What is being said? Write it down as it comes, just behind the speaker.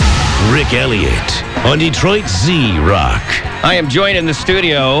Rick Elliott on Detroit ZRock. I am joined in the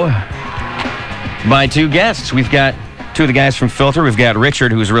studio by two guests. We've got two of the guys from Filter. We've got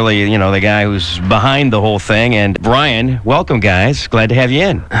Richard, who's really, the guy who's behind the whole thing, and Brian. Welcome, guys. Glad to have you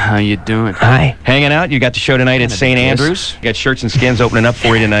in. How you doing? Hi. Hanging out. You got the show tonight at St. Andrews. You got Shirts and Skins opening up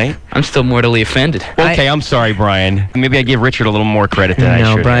for you tonight. I'm still mortally offended. Okay, I'm sorry, Brian. Maybe I give Richard a little more credit than I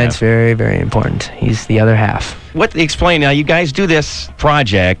should. No, Brian's very, very important. He's the other half. Explain now, you guys do this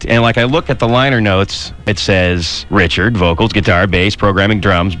project, and like I looked at the liner notes, it says Richard, vocals, guitar, bass, programming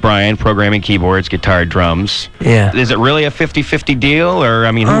drums, Brian, programming keyboards, guitar, drums. Yeah. Is it really a 50-50 deal, or,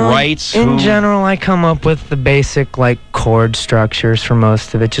 who writes? In general, I come up with the basic, chord structures for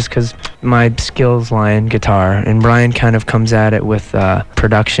most of it, just because my skills lie in guitar, and Brian kind of comes at it with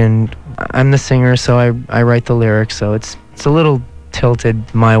production. I'm the singer, so I write the lyrics, so it's a little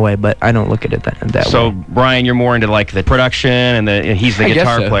tilted my way, but I don't look at it that way. So, Brian, you're more into the production, and he's the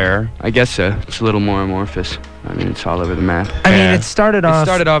guitar player. I guess so. It's a little more amorphous. I mean, it's all over the map. I mean, it started off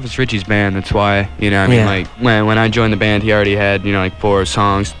as Richie's band. That's why, when I joined the band, he already had, 4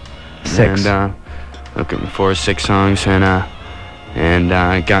 songs. 6. And, 4 or 6 songs, and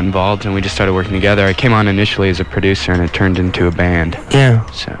I got involved, and we just started working together. I came on initially as a producer, and it turned into a band. Yeah.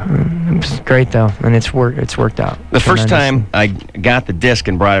 So it was great, though, and it's worked out. The first time I got the disc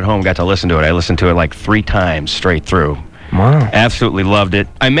and brought it home, got to listen to it, I listened to it 3 times straight through. Wow. Absolutely loved it.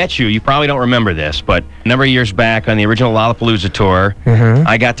 I met you. You probably don't remember this, but a number of years back on the original Lollapalooza tour,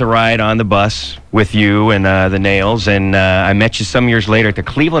 I got to ride on the bus with you and the Nails, and I met you some years later at the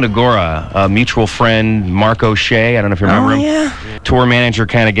Cleveland Agora. A mutual friend, Mark O'Shea, I don't know if you remember him. Yeah. Tour manager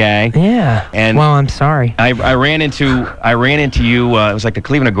kind of guy. Yeah. And well, I'm sorry. I ran into you. It was like the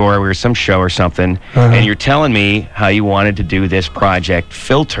Cleveland Agora. We were some show or something, and you're telling me how you wanted to do this project,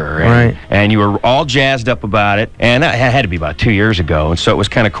 Filter, and, and you were all jazzed up about it. And that had to be about 2 years ago, and so it was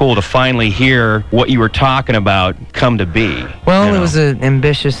kind of cool to finally hear what you were talking about come to be. Well, it was an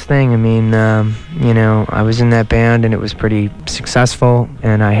ambitious thing. I mean, I was in that band, and it was pretty successful,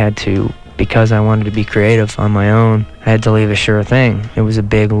 and I had to, because I wanted to be creative on my own, I had to leave a sure thing. It was a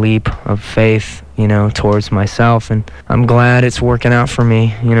big leap of faith, towards myself, and I'm glad it's working out for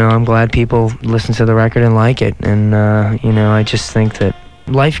me. I'm glad people listen to the record and like it, and, I just think that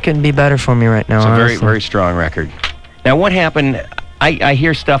life couldn't be better for me right now. It's a honestly. very, very strong record. Now, what happened? I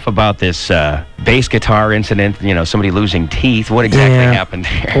hear stuff about this bass guitar incident, somebody losing teeth. What exactly happened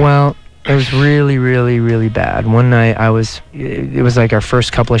there? Well, it was really, really, really bad. One night it was like our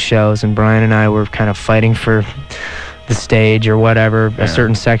first couple of shows, and Brian and I were kind of fighting for the stage or whatever, a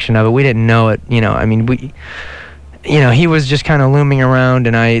certain section of it. We didn't know it, he was just kind of looming around,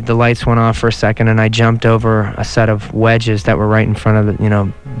 and the lights went off for a second, and I jumped over a set of wedges that were right in front of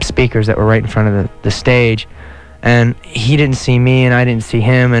the, speakers that were right in front of the stage. And he didn't see me, and I didn't see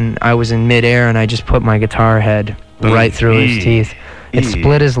him, and I was in midair, and I just put my guitar head right through his teeth. It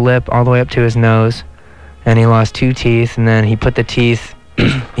split his lip all the way up to his nose, and he lost 2 teeth, and then he put the teeth,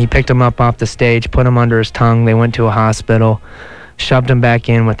 he picked them up off the stage, put them under his tongue. They went to a hospital, shoved him back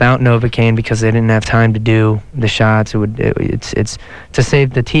in without Novocaine because they didn't have time to do the shots. It's to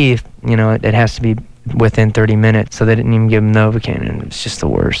save the teeth, it has to be within 30 minutes, so they didn't even give him Novocaine, and it's just the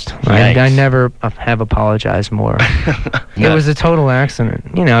worst. I never have apologized more. It was a total accident,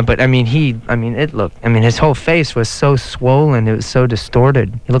 but his whole face was so swollen, it was so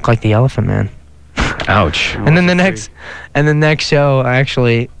distorted. He looked like the Elephant Man. Ouch. And then the next show,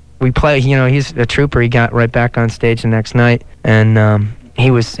 actually, we play, he's a trooper. He got right back on stage the next night, and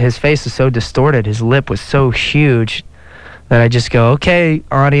his face was so distorted, his lip was so huge that I just go, okay,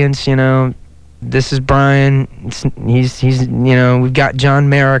 audience, this is Brian. He's we've got John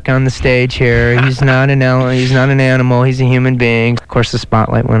Merrick on the stage here. He's not an animal. He's a human being. Of course, the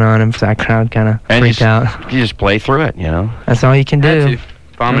spotlight went on him, so that crowd kind of freaked out. You just play through it, That's all you can do.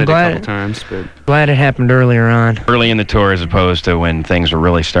 Vomited a couple times, but glad it happened earlier on. Early in the tour, as opposed to when things were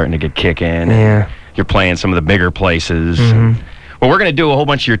really starting to get kick in. Yeah. You're playing some of the bigger places. Well, we're going to do a whole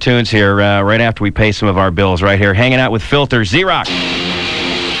bunch of your tunes here right after we pay some of our bills right here. Hanging out with Filter ZRock.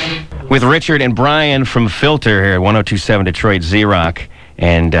 With Richard and Brian from Filter here at 102.7 Detroit ZRock.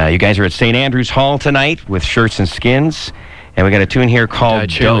 And you guys are at St. Andrews Hall tonight with Shirts and Skins. And we got a tune here called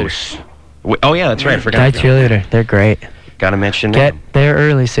Dose. Oh, yeah, that's right. I forgot. Die Cheerleader. They're great. Got to mention Get there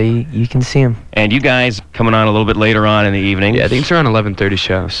early so you can see them. And you guys coming on a little bit later on in the evening. Yeah, I think it's around 11:30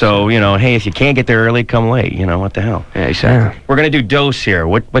 show. So, hey, if you can't get there early, come late. What the hell? Yeah, exactly. We're going to do Dose here.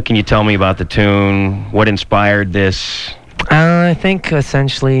 What can you tell me about the tune? What inspired this? I think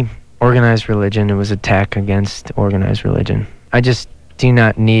essentially organized religion. It was an attack against organized religion. I just do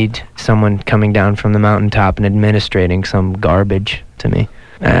not need someone coming down from the mountaintop and administrating some garbage to me.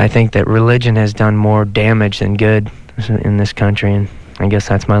 I think that religion has done more damage than good in this country, and I guess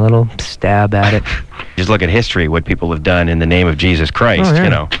that's my little stab at it. Just look at history, what people have done in the name of Jesus Christ, Oh, yeah. you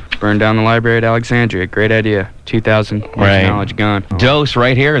know. Burned down the library at Alexandria. Great idea. 2,000 years of Right. knowledge gone. Dose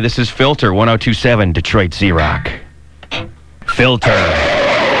right here. This is Filter 1027 Detroit ZRock. Filter.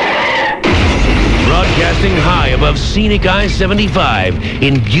 Broadcasting high above scenic I-75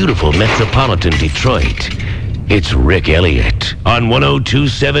 in beautiful metropolitan Detroit. It's Rick Elliott on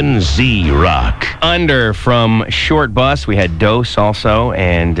 1027 ZRock. Under from Short Bus. We had Dose also,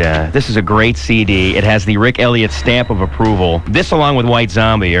 and this is a great CD. It has the Rick Elliott stamp of approval. This, along with White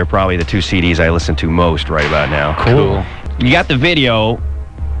Zombie, are probably the two CDs I listen to most right about now. Cool. You got the video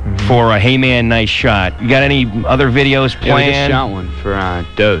for Hey Man, Nice Shot. You got any other videos Yeah, we just planned? shot one for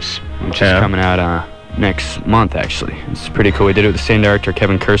Dose, which Yeah. is coming out next month, actually. It's pretty cool. We did it with the same director,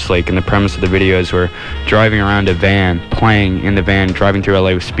 Kevin Kerslake, and the premise of the video is we're driving around a van, playing in the van, driving through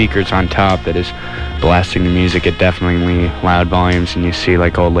LA with speakers on top that is blasting the music at definitely loud volumes, and you see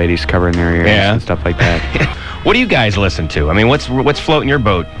like old ladies covering their ears Yeah. and stuff like that. What do you guys listen to? I mean, what's floating your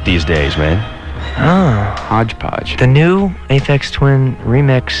boat these days, man? Oh, Hodgepodge. the new Aphex Twin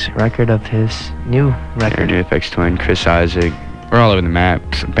remix record of his new record. New FX Twin, Chris Isaac. We're all over the map.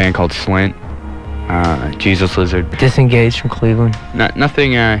 A band called Slint. Jesus Lizard. Disengaged from Cleveland.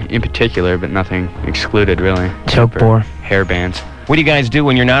 Nothing in particular, but nothing excluded, really. Choke Super bore. Hair bands. What do you guys do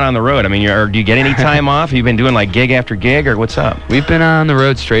when you're not on the road? I mean, do you get any time off? Have you been doing like gig after gig, or what's up? We've been on the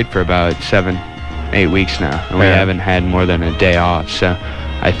road straight for about 7-8 weeks now, and we Yeah. haven't had more than a day off. So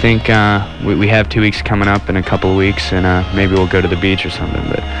I think we have 2 weeks coming up in a couple of weeks, and maybe we'll go to the beach or something,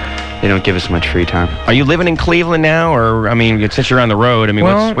 but they don't give us much free time. Are you living in Cleveland now, or I mean, since you're on the road, I mean,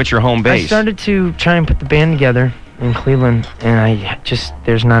 Well, what's your home base? I started to try and put the band together in Cleveland, and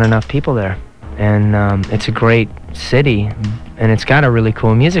there's not enough people there. And it's a great city, and it's got a really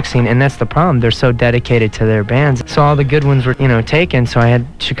cool music scene, and that's the problem. They're so dedicated to their bands. So all the good ones were, taken, so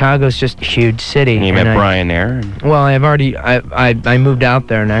Chicago's just a huge city. And you met Brian there. Well, I moved out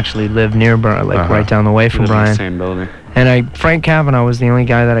there and actually lived near Brian, right down the way from Live in the Brian. same building. And Frank Cavanaugh was the only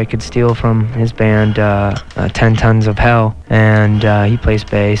guy that I could steal from his band, 10 Tons of Hell, and he plays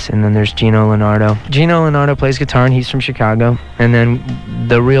bass. And then there's Gino Leonardo. Gino Leonardo plays guitar, and he's from Chicago. And then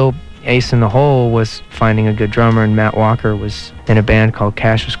the real ace in the hole was finding a good drummer, and Matt Walker was in a band called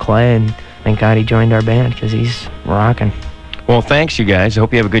Cassius Clay, and thank God he joined our band, because he's rocking. Well, thanks, you guys. I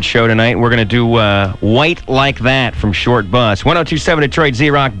hope you have a good show tonight. We're going to do White Like That from Short Bus. 1027 Detroit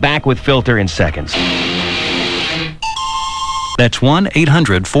ZRock, back with Filter in seconds. That's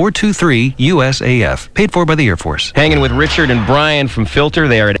 1-800-423-USAF. Paid for by the Air Force. Hanging with Richard and Brian from Filter.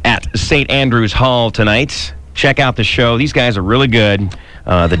 They are at St. Andrews Hall tonight. Check out the show. These guys are really good.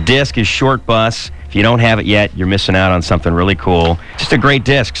 The disc is Short Bus. If you don't have it yet, you're missing out on something really cool. Just a great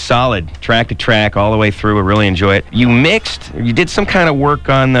disc, solid, track to track, all the way through. I really enjoy it. You did some kind of work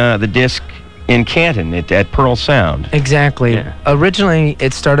on the disc in Canton at Pearl Sound. Exactly. Yeah. Originally,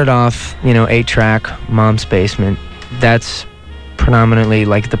 it started off, 8-track, Mom's Basement. That's predominantly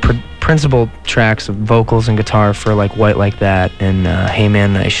like the principal tracks of vocals and guitar for like White Like That and Hey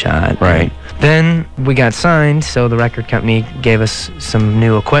Man, Nice Shot. Right. Then we got signed, so the record company gave us some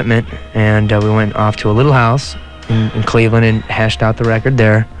new equipment, and we went off to a little house in Cleveland and hashed out the record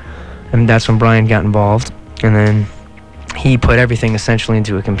there. And that's when Brian got involved. And then he put everything essentially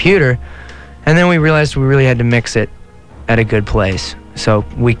into a computer. And then we realized we really had to mix it at a good place. So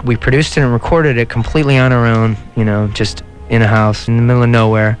we produced it and recorded it completely on our own, just in a house in the middle of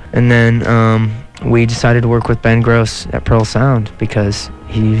nowhere. And then we decided to work with Ben Gross at Pearl Sound because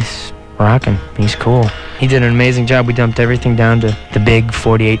he's rocking. He's cool. He did an amazing job. We dumped everything down to the big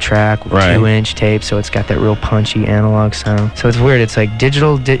 48-track with Right. 2-inch tape, so it's got that real punchy analog sound. So it's weird. It's like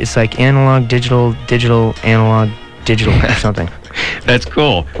it's like analog, digital, analog, digital or something. That's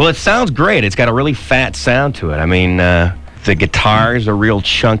cool. Well, it sounds great. It's got a really fat sound to it. I mean, the guitars are real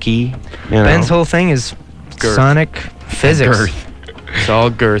chunky. Ben's whole thing is Girth. sonic physics. Girth. It's all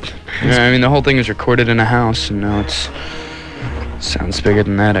girth. Yeah, I mean, the whole thing was recorded in a house, and now sounds bigger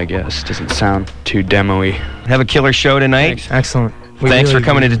than that, I guess. Doesn't sound too demo-y. Have a killer show tonight. Excellent. Thanks for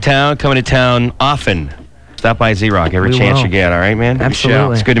coming into town. Coming to town often. Stop by ZRock every We chance will. you get, all right, man?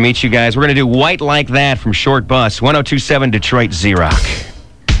 Absolutely. It's good to meet you guys. We're going to do White Like That from Short Bus, 1027 Detroit ZRock.